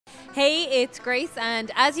Hey, it's Grace,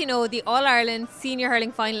 and as you know, the All-Ireland Senior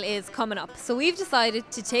Hurling Final is coming up. So we've decided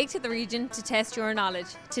to take to the region to test your knowledge.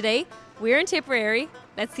 Today, we're in Tipperary.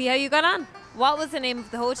 Let's see how you got on. What was the name of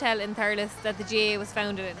the hotel in Thurles that the GAA was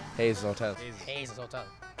founded in? Hayes Hotel. Hayes Hotel.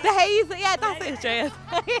 The Hayes, yeah, that's it, Jay.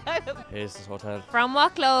 Hayes Hotel. From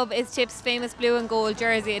what club is Tip's famous blue and gold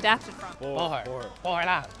jersey adapted from? Boherland.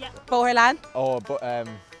 Boherland. Oh,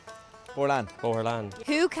 Borland. Boherland.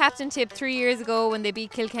 Who captained Tip 3 years ago when they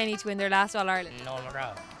beat Kilkenny to win their last All-Ireland? Noel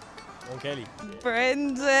McGrath. O'Kelly.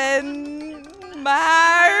 Brendan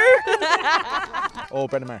Marr. Oh,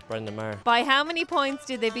 Brendan Marr. Brendan Marr. By how many points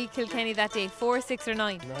did they beat Kilkenny that day? 4, 6 or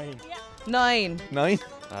 9? 9. 9.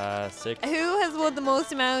 6. Who has won the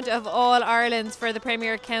most amount of All-Irelands for the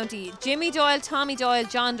Premier County? Jimmy Doyle, Tommy Doyle,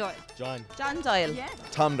 John Doyle? John Doyle.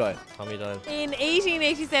 Tom Doyle. Tommy Doyle. In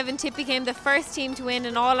 1887, Tip became the first team to win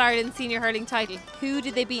an All-Ireland Senior Hurling title. Who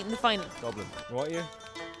did they beat in the final? Dublin. What year?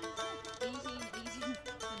 1880.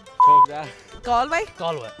 Fuck that. Galway.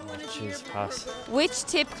 Galway. Jeez, pass. Which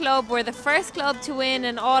Tip club were the first club to win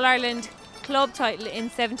an All-Ireland club title in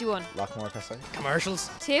 71? Lockmore Castle. Commercials.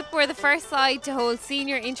 Tip were the first side to hold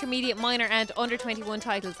senior, intermediate, minor and under 21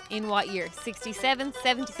 titles in what year? 67,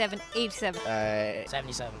 77, 87.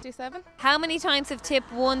 77. 27. How many times have Tip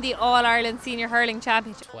won the All-Ireland Senior Hurling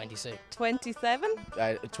Championship? 26. 27.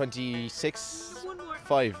 26.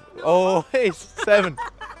 5. Oh, hey, 7.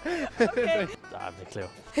 I have no clue.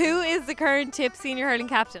 Who is the current Tip Senior Hurling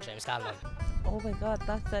captain? James Callanan. Oh my God,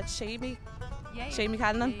 that's Shamey. Shamey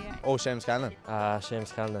Callanan. Oh, Seamus Cannon.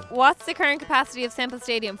 Seamus Callanan. What's the current capacity of Semple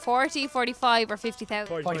Stadium? 40, 45 or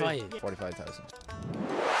 50,000? 45. 45,000.